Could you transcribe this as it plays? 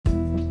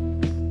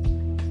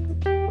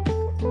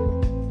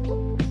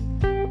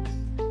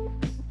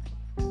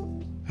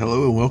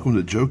Hello and welcome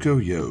to Joko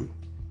Yo.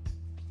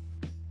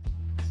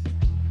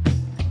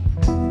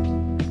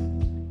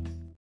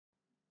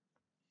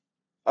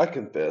 I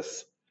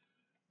confess,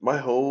 my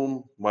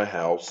home, my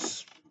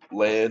house,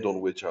 land on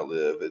which I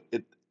live,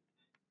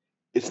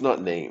 it's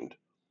not named.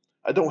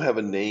 I don't have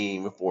a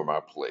name for my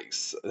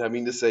place. I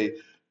mean to say,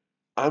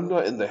 I'm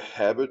not in the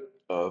habit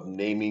of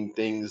naming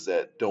things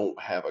that don't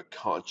have a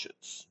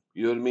conscience.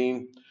 You know what I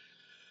mean?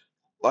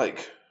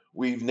 Like,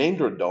 we've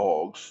named our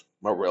dogs.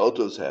 My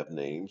relatives have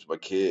names. My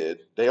kid,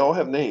 they all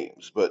have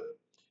names. But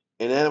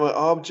inanimate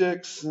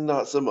objects,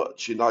 not so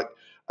much. Like,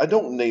 I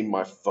don't name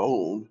my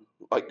phone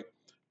like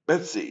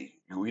Betsy.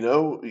 You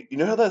know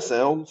how that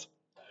sounds?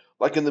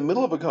 Like in the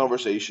middle of a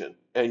conversation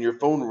and your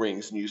phone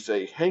rings and you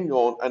say, "Hang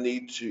on, I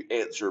need to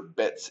answer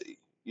Betsy."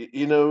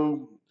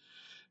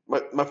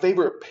 My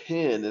favorite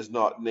pen is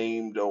not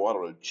named, oh, I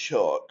don't know,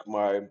 Chuck.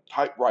 My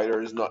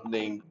typewriter is not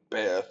named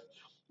Beth,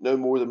 no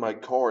more than my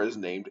car is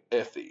named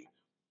Effie.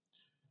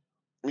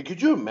 I mean,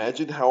 could you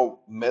imagine how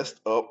messed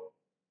up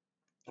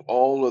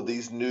all of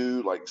these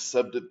new like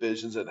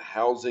subdivisions and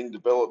housing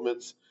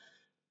developments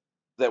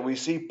that we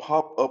see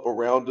pop up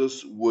around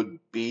us would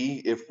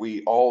be if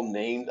we all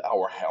named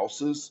our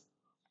houses?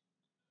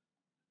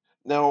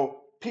 Now,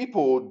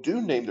 people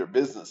do name their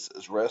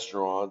businesses,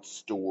 restaurants,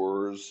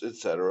 stores,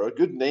 etc. A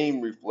good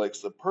name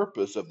reflects the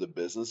purpose of the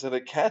business, and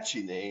a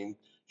catchy name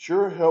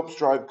sure helps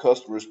drive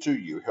customers to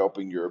you,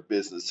 helping your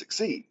business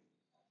succeed.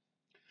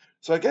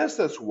 So I guess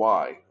that's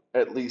why,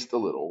 at least a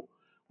little,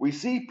 we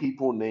see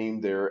people name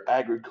their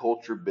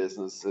agriculture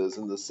businesses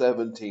in the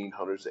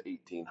 1700s to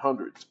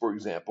 1800s. For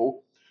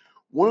example,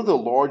 one of the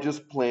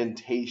largest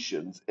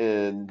plantations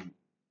in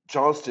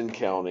Johnston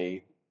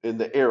County in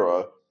the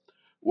era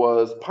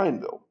was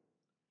Pineville.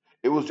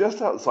 It was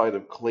just outside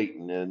of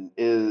Clayton,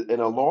 and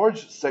a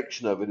large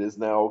section of it is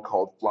now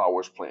called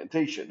Flowers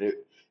Plantation.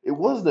 It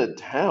wasn't a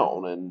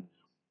town, and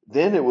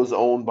then it was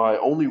owned by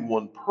only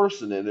one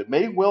person, and it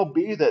may well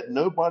be that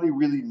nobody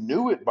really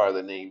knew it by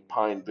the name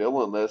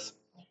Pineville unless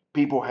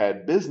people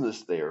had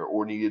business there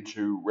or needed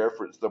to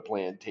reference the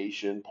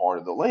plantation part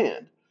of the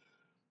land.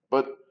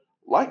 But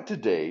like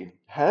today,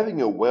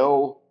 having a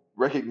well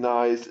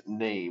recognized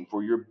name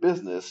for your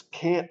business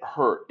can't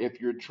hurt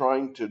if you're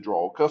trying to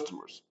draw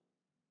customers.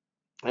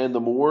 And the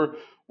more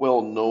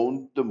well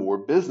known, the more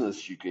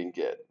business you can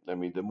get. I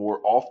mean, the more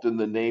often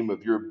the name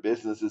of your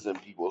business is in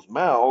people's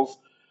mouths,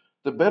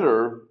 the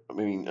better. I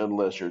mean,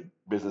 unless your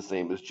business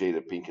name is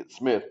Jada Pinkett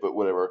Smith, but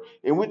whatever.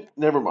 In which,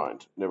 never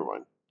mind.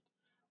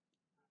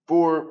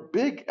 For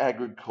big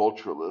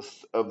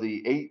agriculturalists of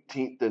the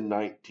 18th and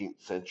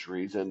 19th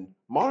centuries, and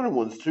modern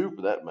ones too,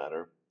 for that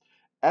matter,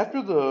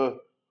 after the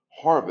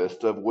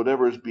harvest of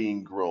whatever is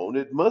being grown,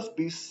 it must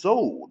be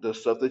sold. The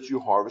stuff that you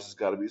harvest has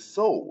got to be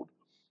sold.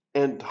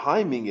 And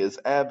timing is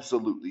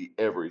absolutely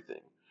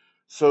everything.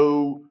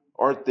 So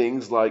are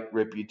things like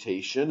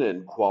reputation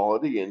and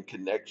quality and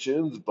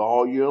connections,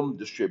 volume,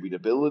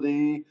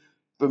 distributability,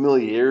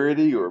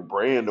 familiarity, or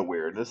brand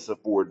awareness,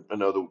 for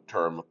another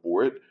term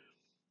for it.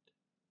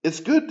 It's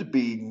good to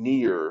be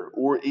near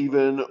or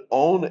even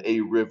on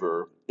a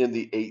river in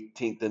the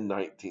 18th and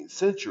 19th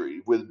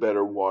century. With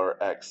better water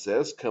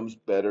access comes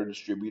better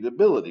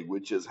distributability,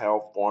 which is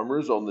how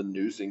farmers on the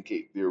Neuse and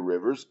Cape Fear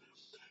rivers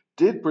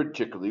did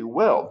particularly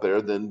well,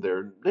 better than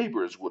their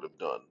neighbors would have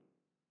done.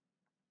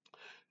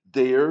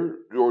 There,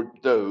 or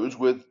those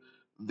with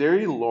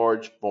very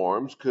large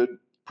farms could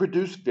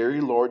produce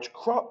very large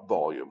crop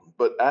volume,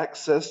 but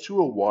access to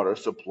a water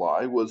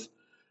supply was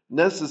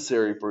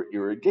necessary for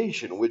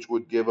irrigation, which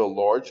would give a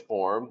large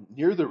farm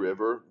near the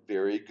river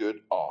very good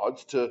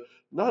odds to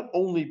not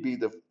only be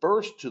the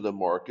first to the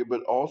market,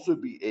 but also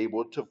be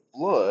able to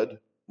flood,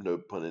 no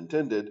pun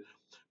intended,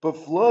 but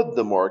flood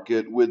the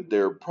market with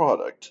their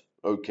product.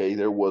 Okay,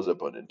 there was a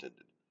pun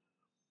intended.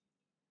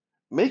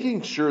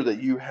 Making sure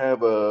that you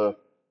have a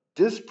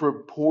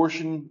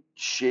disproportionate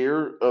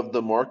share of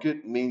the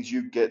market means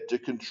you get to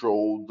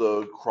control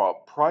the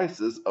crop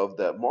prices of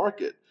that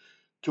market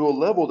to a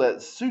level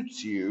that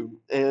suits you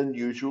and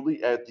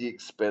usually at the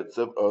expense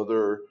of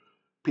other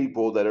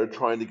people that are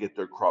trying to get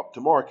their crop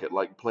to market,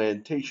 like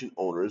plantation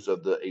owners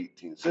of the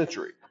 18th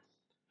century.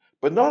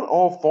 But not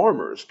all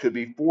farmers could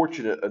be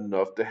fortunate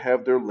enough to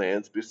have their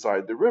lands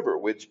beside the river,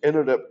 which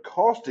ended up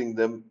costing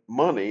them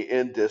money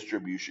in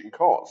distribution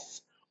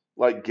costs,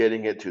 like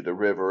getting it to the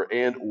river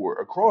and or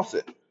across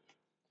it.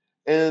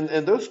 And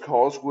those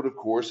costs would of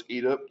course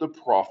eat up the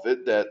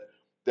profit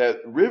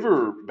that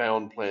river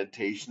bound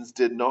plantations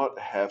did not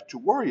have to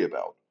worry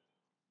about.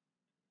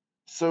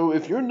 So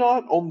if you're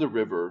not on the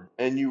river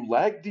and you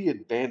lack the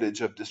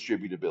advantage of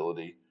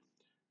distributability,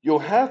 you'll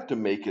have to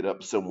make it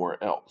up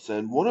somewhere else,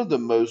 and one of the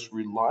most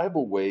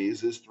reliable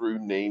ways is through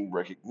name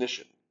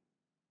recognition.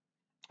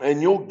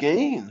 And you'll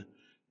gain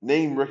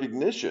name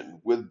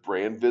recognition with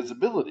brand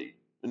visibility.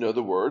 In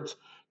other words,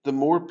 the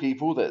more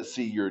people that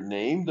see your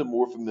name, the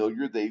more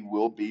familiar they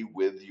will be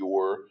with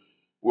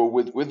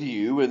with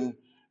you,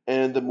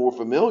 and the more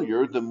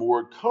familiar, the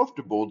more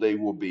comfortable they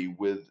will be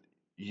with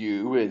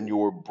you and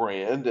your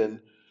brand,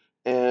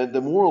 and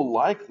the more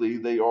likely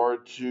they are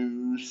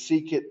to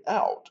seek it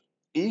out,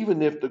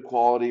 even if the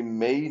quality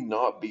may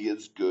not be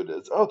as good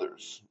as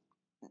others.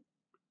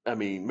 I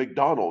mean,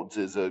 McDonald's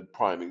is a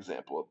prime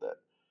example of that.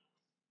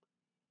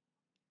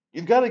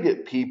 You've got to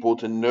get people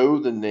to know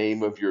the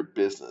name of your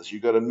business.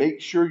 You've got to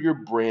make sure your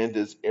brand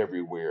is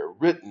everywhere,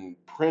 written,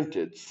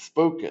 printed,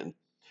 spoken.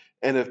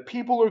 And if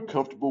people are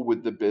comfortable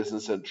with the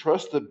business and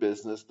trust the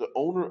business, the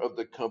owner of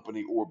the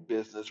company or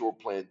business or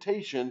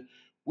plantation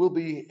will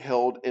be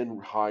held in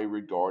high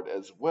regard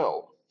as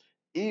well,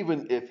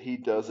 even if he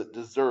doesn't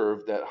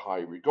deserve that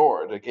high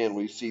regard. Again,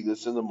 we see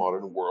this in the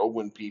modern world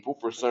when people,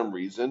 for some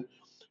reason,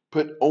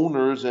 put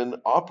owners and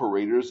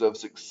operators of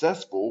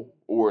successful,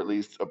 or at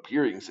least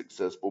appearing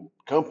successful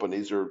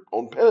companies, or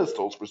on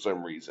pedestals for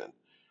some reason,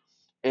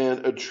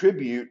 and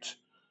attribute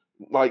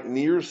like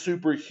near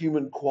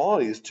superhuman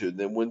qualities to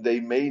them when they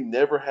may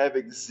never have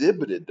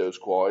exhibited those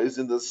qualities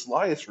in the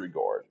slightest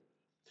regard.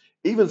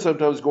 Even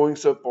sometimes going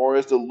so far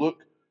as to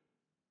look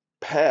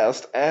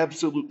past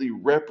absolutely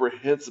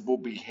reprehensible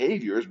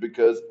behaviors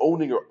because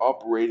owning or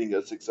operating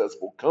a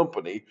successful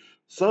company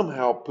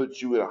somehow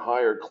puts you in a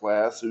higher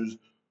class whose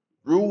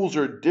rules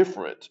are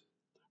different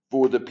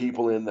for the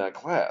people in that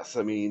class.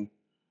 I mean,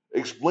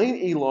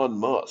 explain Elon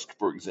Musk,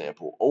 for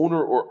example,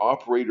 owner or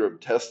operator of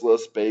Tesla,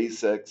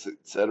 SpaceX,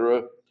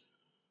 etc.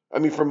 I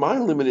mean, from my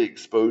limited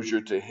exposure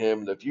to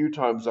him, the few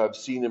times I've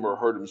seen him or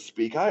heard him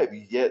speak, I have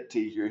yet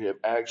to hear him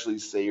actually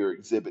say or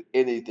exhibit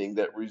anything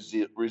that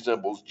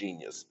resembles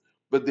genius.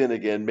 But then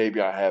again,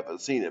 maybe I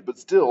haven't seen it. But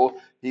still,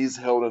 he's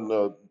held in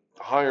a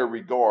higher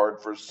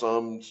regard for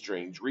some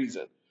strange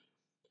reason.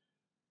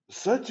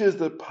 Such is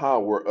the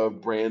power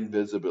of brand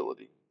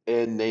visibility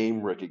and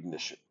name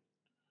recognition.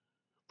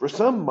 For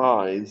some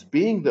minds,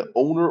 being the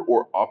owner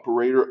or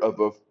operator of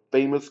a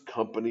famous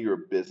company or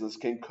business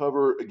can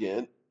cover,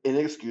 again,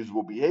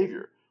 inexcusable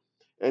behavior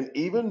and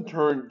even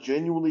turn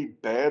genuinely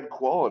bad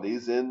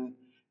qualities in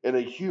a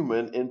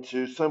human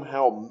into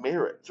somehow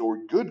merits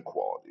or good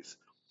qualities.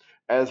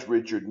 As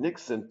Richard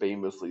Nixon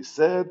famously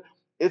said,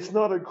 it's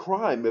not a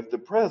crime if the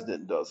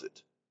president does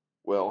it.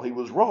 Well, he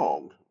was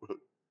wrong,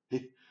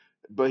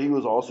 but he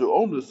was also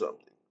onto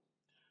something.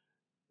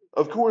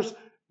 Of course,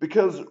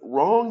 because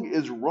wrong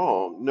is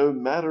wrong, no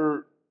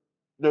matter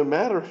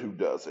who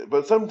does it.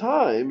 But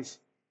sometimes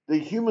the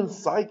human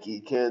psyche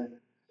can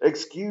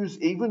excuse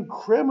even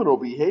criminal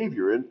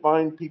behavior and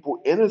find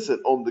people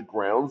innocent on the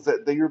grounds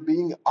that they are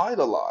being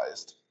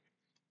idolized.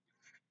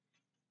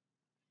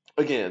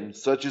 Again,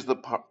 such is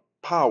the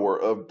power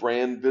of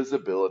brand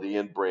visibility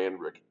and brand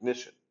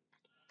recognition.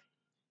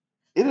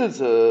 It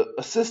is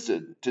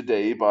assisted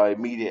today by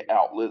media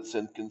outlets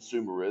and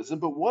consumerism,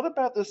 but what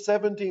about the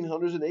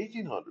 1700s and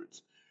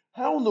 1800s?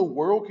 How in the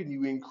world can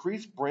you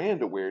increase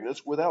brand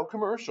awareness without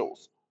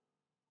commercials?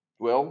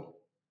 Well,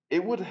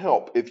 it would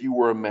help if you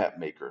were a map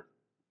maker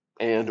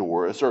and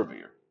or a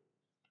surveyor.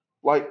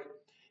 Like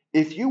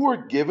if you were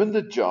given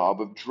the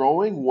job of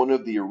drawing one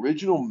of the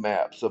original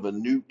maps of a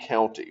new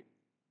county,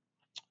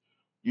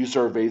 you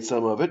surveyed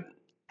some of it,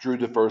 drew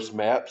the first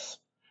maps,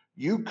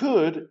 you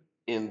could,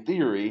 in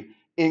theory,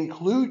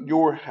 include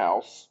your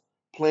house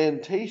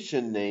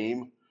plantation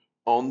name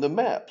on the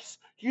maps.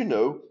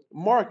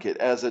 Mark it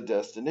as a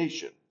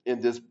destination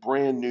in this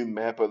brand new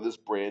map of this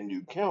brand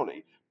new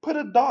county. Put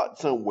a dot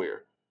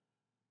somewhere.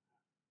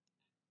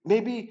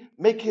 Maybe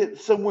make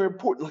it somewhere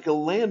important, like a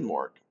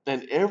landmark.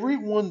 And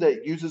everyone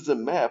that uses a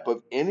map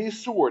of any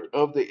sort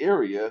of the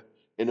area,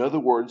 in other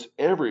words,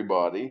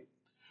 everybody,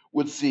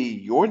 would see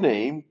your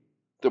name,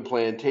 the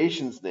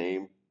plantation's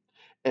name,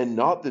 and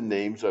not the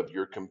names of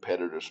your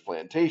competitors'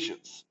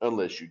 plantations,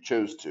 unless you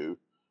chose to,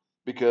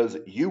 because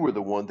you were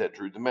the one that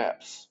drew the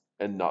maps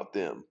and not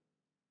them.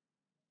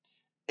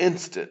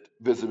 Instant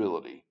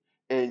visibility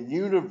and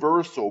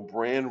universal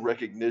brand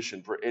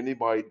recognition for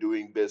anybody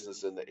doing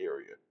business in the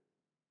area.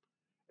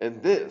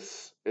 And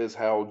this is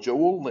how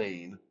Joel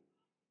Lane,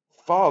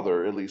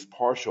 father, at least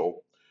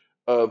partial,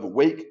 of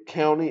Wake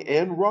County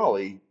and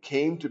Raleigh,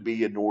 came to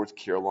be a North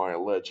Carolina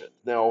legend.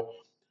 Now,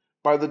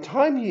 by the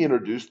time he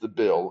introduced the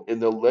bill in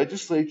the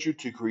legislature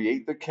to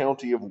create the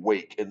county of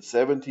Wake in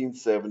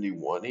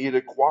 1771, he had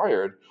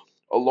acquired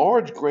a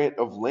large grant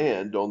of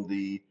land on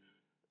the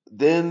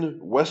then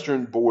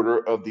western border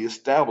of the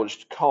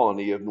established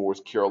colony of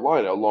North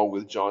Carolina, along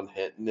with John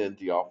Hinton and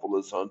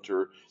Theophilus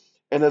Hunter.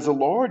 And as a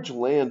large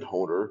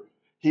landholder,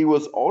 he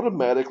was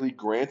automatically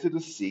granted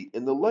a seat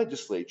in the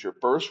legislature,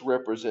 first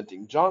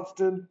representing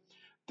Johnston,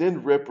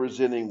 then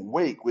representing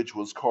Wake, which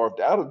was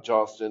carved out of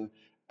Johnston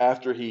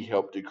after he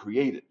helped to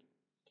create it.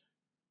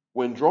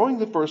 When drawing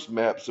the first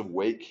maps of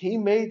Wake, he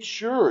made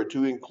sure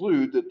to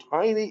include the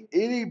tiny,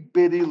 itty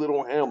bitty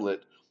little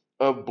hamlet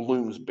of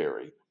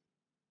Bloomsbury.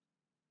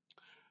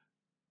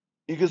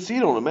 You can see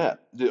it on the map,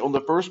 on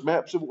the first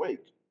maps of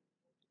Wake.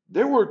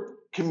 There were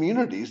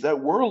communities that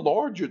were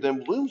larger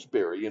than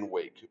Bloomsbury in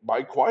Wake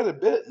by quite a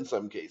bit in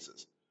some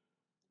cases,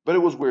 but it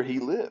was where he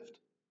lived,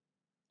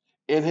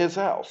 in his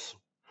house,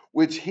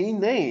 which he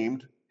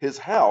named his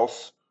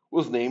house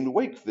was named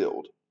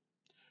Wakefield.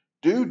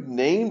 Dude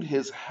named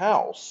his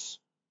house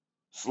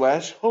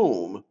slash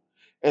home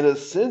and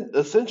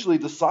essentially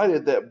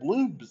decided that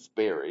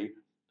Bloomsbury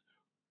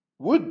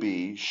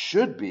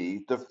should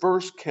be the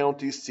first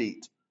county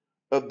seat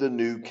of the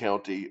new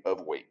county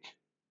of Wake,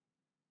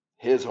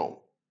 his home.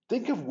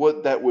 Think of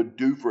what that would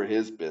do for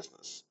his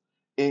business,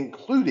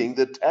 including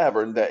the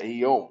tavern that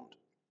he owned.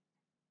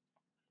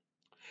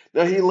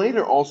 Now, he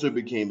later also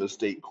became a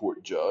state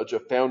court judge, a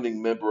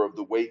founding member of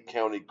the Wake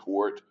County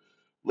Court,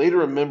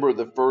 later a member of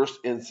the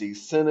first NC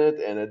Senate,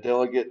 and a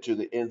delegate to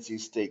the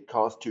NC State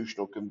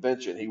Constitutional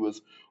Convention. He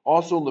was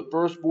also on the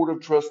first board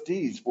of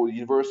trustees for the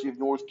University of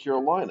North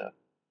Carolina.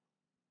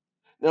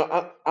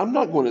 Now, I'm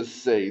not going to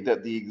say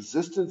that the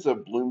existence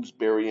of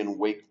Bloomsbury and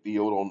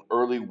Wakefield on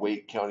early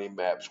Wake County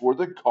maps were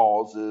the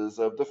causes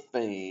of the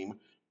fame,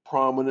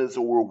 prominence,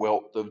 or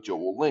wealth of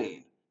Joel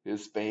Lane.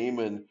 His fame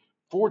and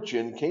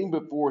fortune came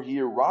before he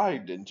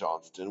arrived in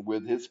Johnston,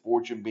 with his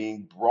fortune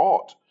being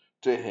brought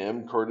to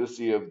him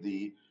courtesy of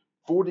the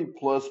 40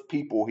 plus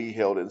people he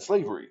held in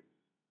slavery.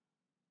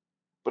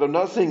 But I'm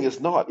not saying it's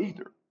not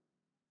either.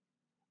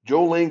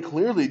 Joel Lane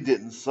clearly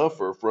didn't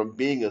suffer from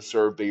being a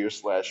surveyor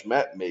slash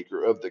map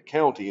maker of the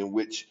county in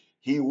which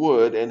he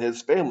would and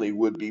his family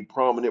would be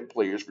prominent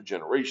players for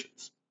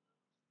generations.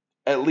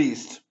 At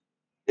least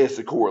it's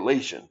a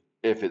correlation,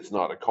 if it's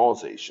not a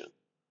causation.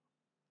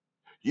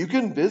 You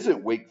can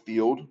visit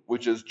Wakefield,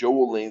 which is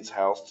Joel Lane's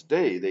house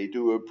today. They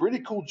do a pretty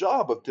cool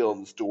job of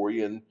telling the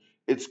story, and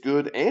it's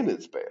good and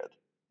it's bad.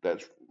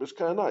 That's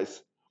kind of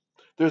nice.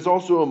 There's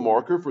also a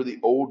marker for the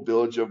old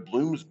village of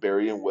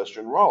Bloomsbury in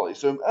western Raleigh.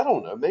 So I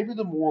don't know, maybe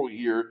the moral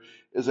here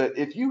is that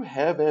if you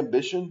have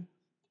ambition,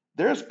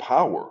 there's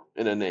power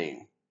in a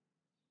name.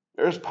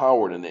 There's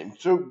power in a name.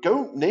 So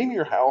go name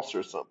your house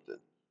or something.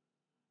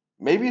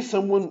 Maybe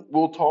someone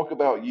will talk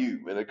about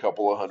you in a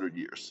couple of 100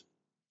 years.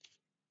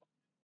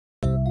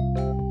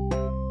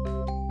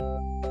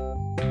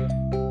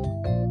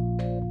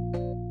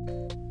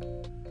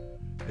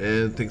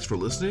 And thanks for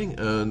listening.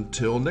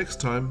 Until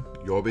next time,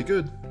 y'all be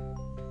good.